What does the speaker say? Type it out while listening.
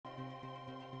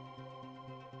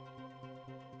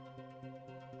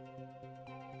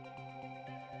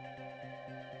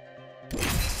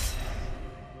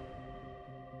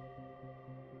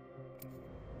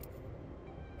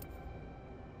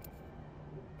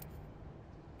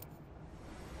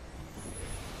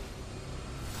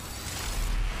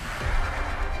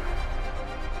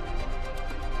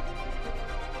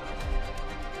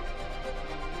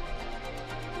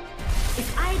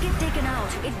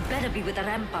It better be with the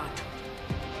rampart.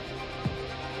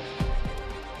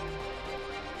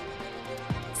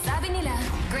 Sabinila,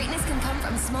 greatness can come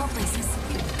from small places.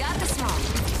 You've got the small.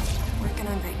 Working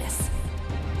on greatness.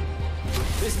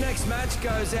 This next match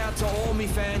goes out to all me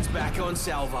fans back on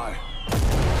Salvo.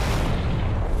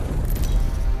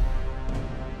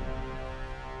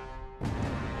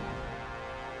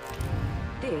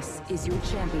 This is your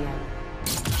champion.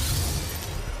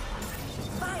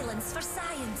 Violence for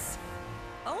science.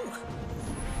 Oh,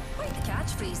 quite the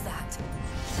catchphrase that.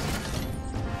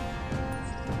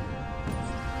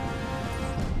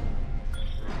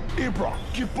 Here, bro,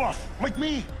 get buff, like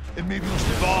me, and maybe you'll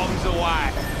stay. Bombs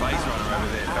away. Phase runner over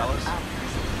there, fellas.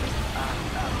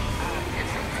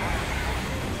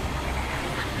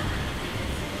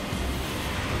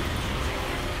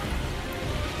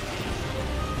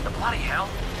 The bloody hell?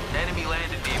 An enemy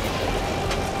landed near me.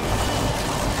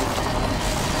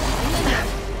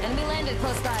 Enemy landed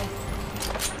close by.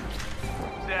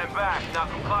 Stand back,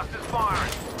 knuckle clusters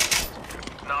firing.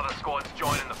 Another squad's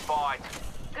joining the fight.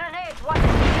 Grenade, what?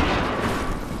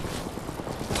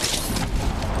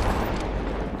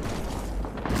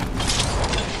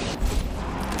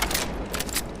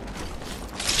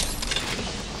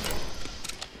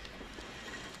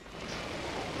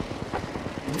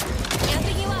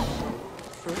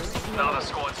 Another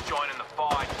squad's joining the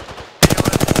fight.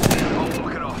 I'll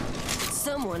walk it off.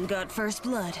 Someone got first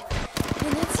blood.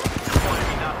 Enemy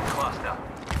knuckle cluster.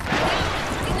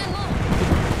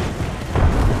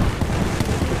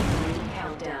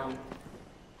 Countdown.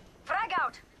 Frag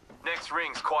out! Next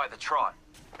ring's quite the trot.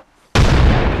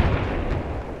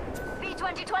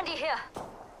 B-2020 here.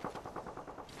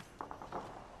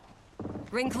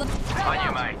 Ring clip. On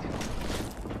you, mate.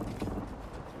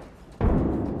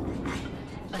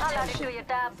 I'll add it to your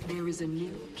tab. There is a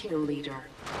new kill leader.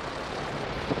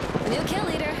 New kill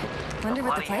leader. Wonder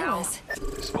what the Bloody plan hell. was.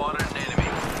 Spotted an enemy.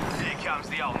 Here comes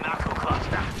the old knuckle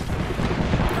cluster.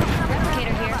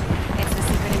 Replicator here. It's the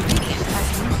secret ingredient,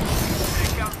 cousin.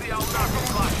 Here comes the old knuckle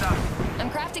cluster. I'm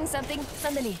crafting something.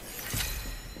 Somebody.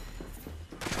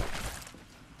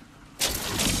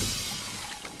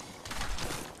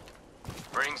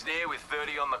 Ring's near with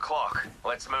 30 on the clock.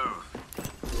 Let's move.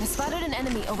 I spotted an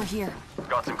enemy over here.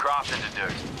 Got some crafting to do.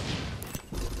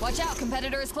 Watch out,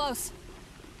 competitor is close.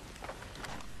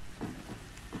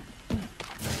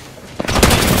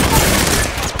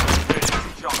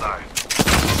 Shot though.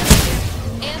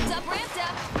 Amped up, ramped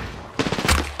up.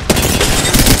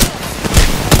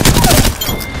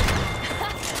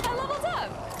 I leveled up.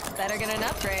 Better get an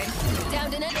upgrade.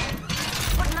 Downed in it.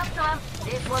 Putting up to him.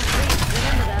 This one's free.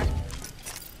 Remember that.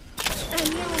 I'm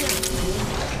healing it.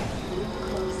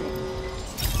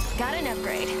 Got an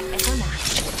upgrade. It's on that.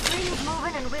 Ring's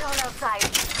moving and we're all outside.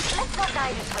 Let's not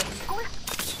die this way. Cool?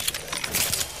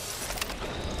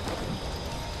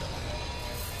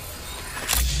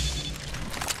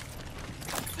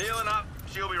 Healing up.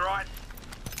 She'll be right.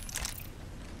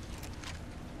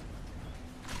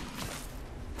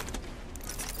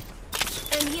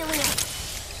 I'm healing up.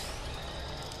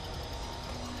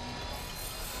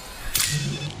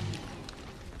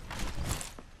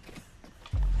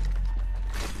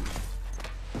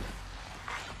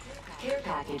 Care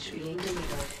package being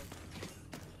delivered.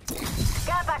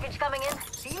 Care package coming in.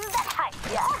 Feel that hype,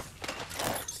 yeah?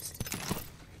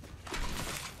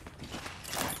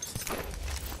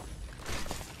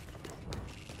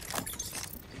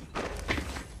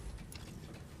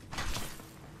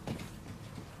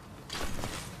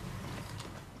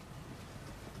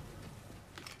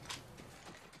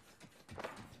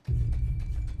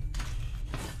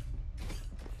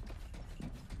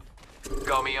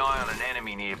 Got me eye on an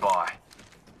enemy nearby.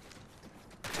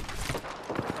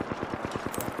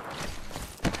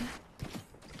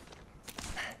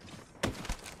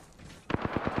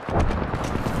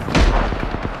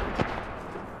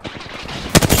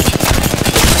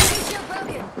 Shield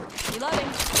broken. Reloading.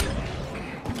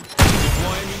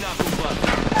 Deploying me knuckle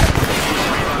cluster.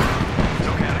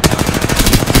 Took out a couple.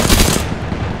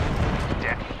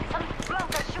 Dead. Some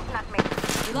blonkers shooting at me.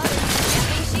 Reloading.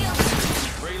 Emptying shield.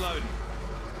 Reloading.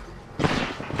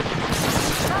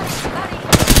 Buddy.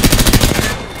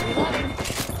 Reloading.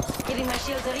 Giving my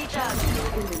shields a recharge.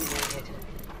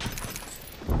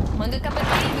 One good cup of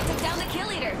tea. We took down the kill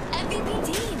leader. MVP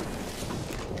team.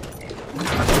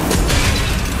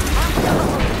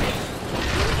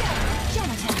 Here we go.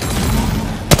 Chinatown.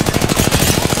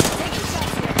 Taking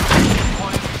shots here.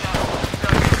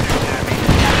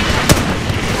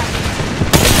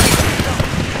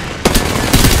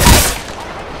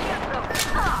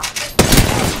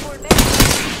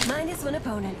 Minus one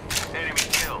opponent. Enemy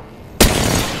kill.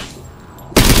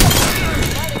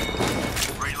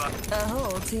 A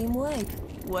whole team wipe.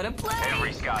 What a play!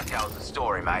 Every scar tells a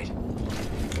story, mate.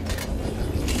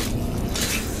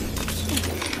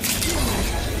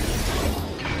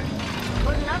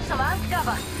 Putting up some ass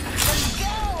cover. Let's go!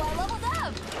 I leveled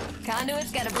up!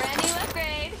 Conduit's got a brand new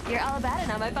upgrade. You're all about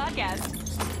it on my podcast.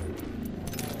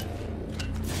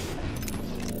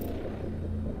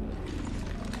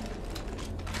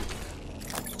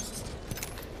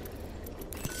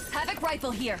 Havoc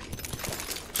rifle here.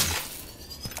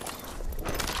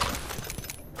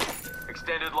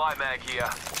 Extended light mag here.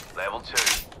 Level 2.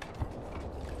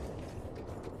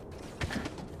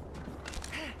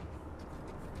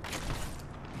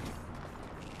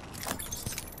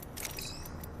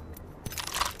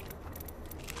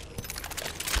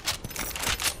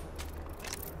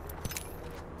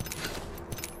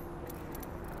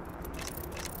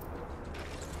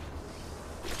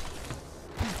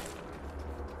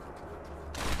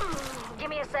 Give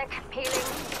me a sec. Healing.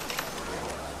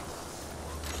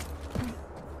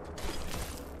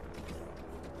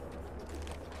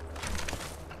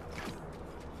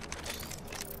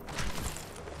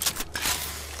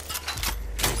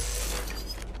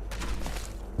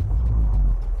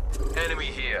 Enemy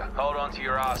here. Hold on to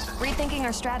your asses. Rethinking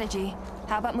our strategy.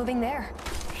 How about moving there?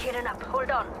 Healing up. Hold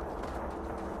on.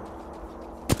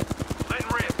 Let him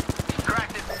rip.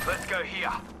 Cracked it. Let's go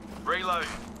here. Reload.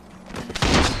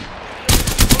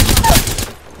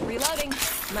 Reloading.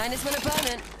 Minus one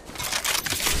opponent.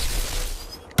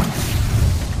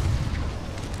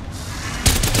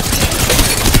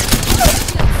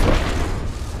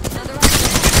 Another round.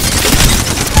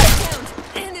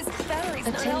 And his battery's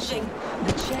not helping.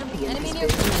 The champion Enemy is near.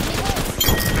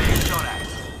 Being shot at.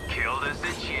 Killed as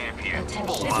the champion.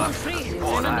 Full mark.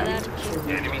 Squad A.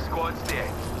 Enemy squad's dead.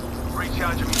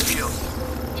 Recharging my shields.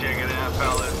 Check it out,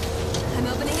 fellas. I'm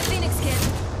opening a Phoenix kit.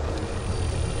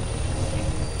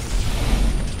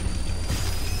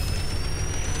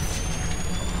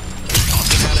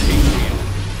 Tossing out a heat shield.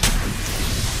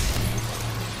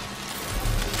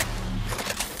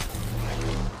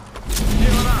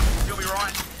 Healing up. You'll be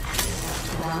right.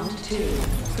 round 2.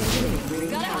 Beginning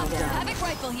ring Got a countdown. Havoc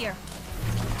rifle here.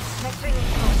 Next ring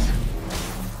is close.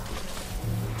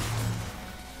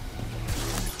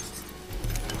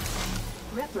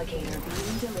 Replicator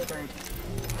being delivered.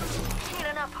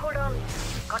 Healing up. Hold on.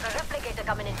 Got a replicator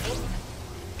coming in here.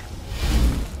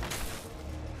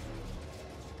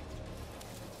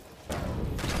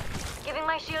 Giving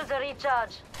my shields a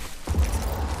recharge.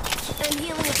 I'm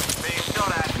healing it. Being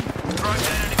shot at. Throw down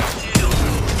enemy shield.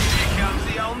 Here comes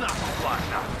the old knuckle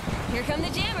cluster. Here come the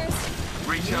jammers.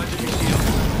 Recharging my shield.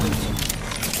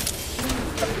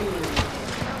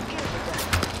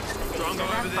 Stronger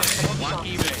over there.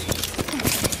 Lucky me.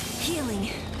 Healing.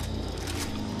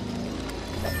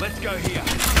 Let's go here.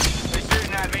 They're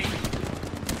shooting at me.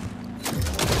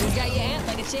 He's got you amped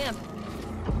like a champ.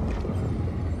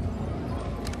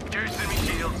 Juicing me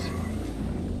shields.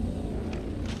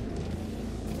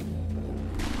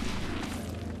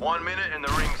 1 minute and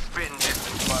the ring's spitting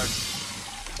distance, folks.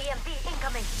 EMP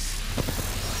incoming.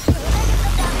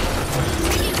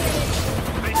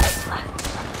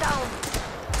 Down.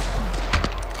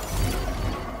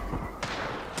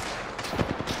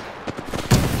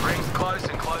 Ring's close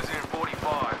and closing in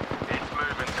 45. It's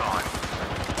moving time.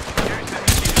 Juicing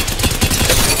me shields.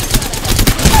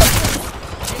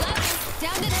 Reloading.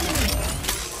 Downed an enemy.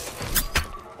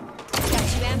 Got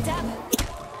you amped up.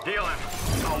 Healing.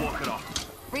 I'll walk it off.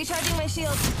 Recharging my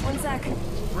shield. One sec.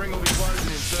 Ring will be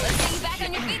closing in 30. Let's get you back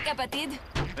on your feet, Capatid.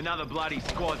 Another bloody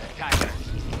squad's attacking us.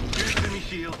 Juicing me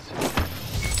shields.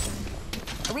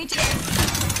 Reach it.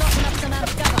 Tossing up some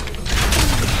ass cover.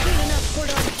 Healing up.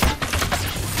 Hold on.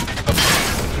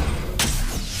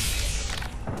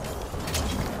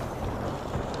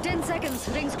 10 seconds.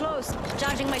 Ring's close.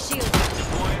 Charging my shield.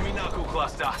 Deploying me knuckle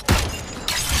cluster.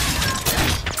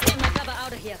 Get my cover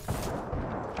out of here.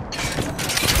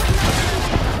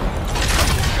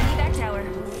 Back tower.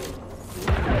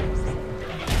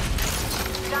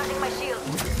 Charging my shield.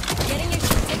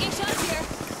 Taking shots here.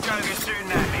 Gonna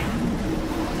shooting at me.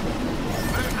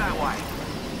 Move that way.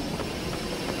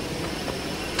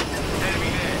 Enemy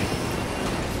there.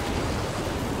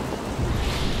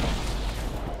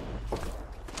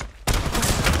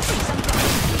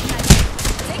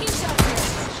 Taking shots here.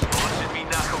 Launching me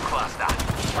knuckle cluster.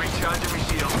 Recharging me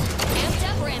shields. Amped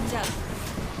up, ramped up.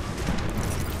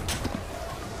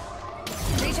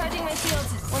 Recharging my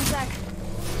shields. One sec.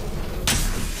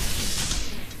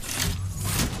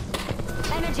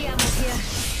 Energy ammo here.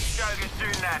 Joker's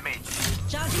shooting at me.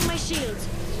 Charging my shield.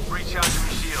 Recharging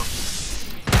me shields.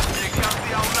 Here comes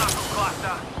the old knuckle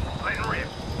cluster. Let it rip.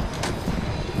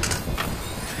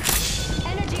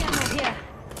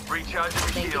 Recharge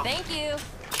your Thank you, shield. thank you.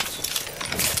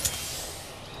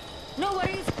 No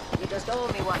worries. You just owe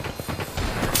me one.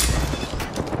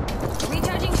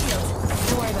 Recharging shields.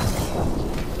 Don't worry about me.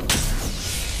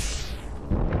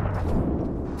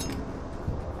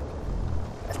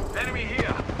 Enemy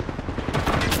here.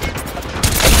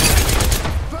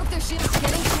 Broke their shields,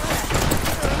 getting shot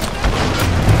at.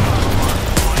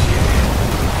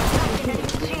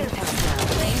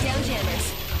 Laying down jammers.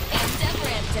 Amped up,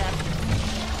 ramped up.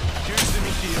 Juicing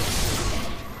me shields.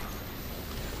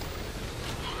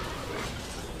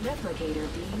 Replicator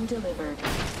being delivered.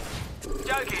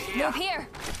 Joker here. Move here.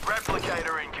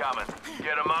 Replicator incoming.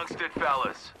 Get amongst it,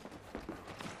 fellas.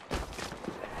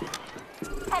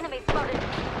 Enemy spotted.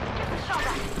 Shot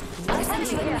at. Less than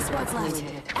 2 enemy squads left.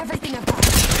 Everything I've got.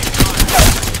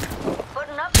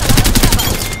 Putting up the last cover.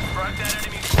 Broke that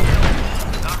enemy shield.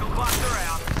 Knuckle cluster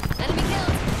out. Enemy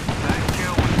killed. That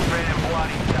kill was red and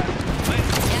bloody.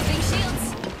 Amping shields.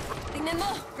 Tingnan mo.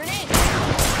 Grenade.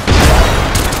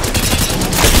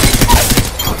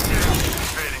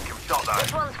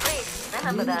 This one's free.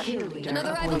 Remember that. Kill leader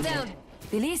Another rival appointed. down.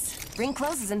 Release. Ring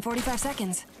closes in 45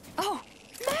 seconds. Oh,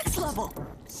 max level.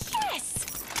 Yes!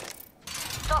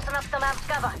 Tossing up some amps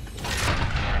cover.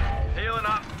 Healing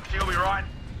up. She'll be right.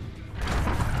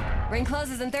 Ring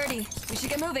closes in 30. We should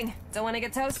get moving. Don't want to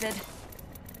get toasted.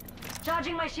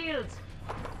 Charging my shields.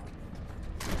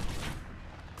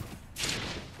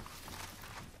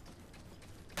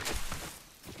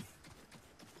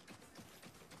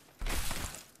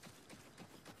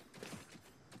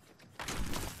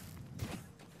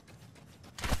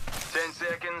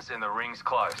 Seconds and the ring's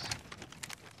close.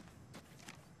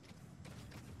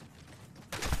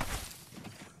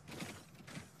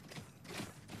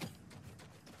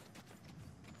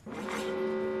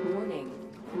 Warning.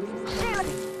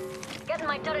 Getting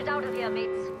my turret out of here,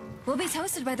 mates. We'll be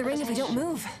toasted by the ring if we don't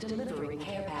move. Delivering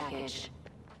care package.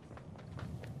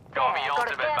 Got me Got a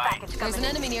ultimate, care mate. package There's an coming.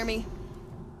 enemy near me.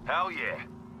 Hell yeah.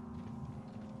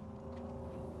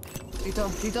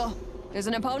 Dito. There's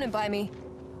an opponent by me.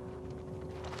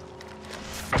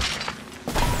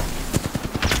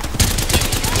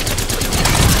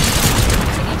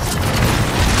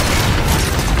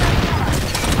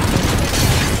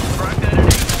 Broke that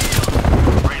enemy shield.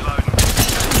 Reloading.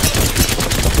 Enemy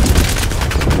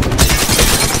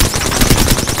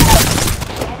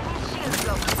shield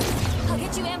broke. I'll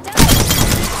get you amped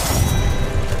up.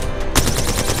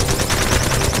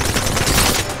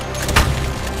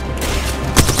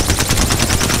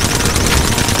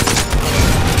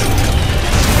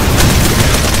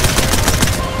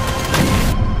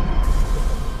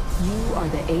 You are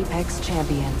the Apex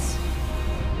Champions.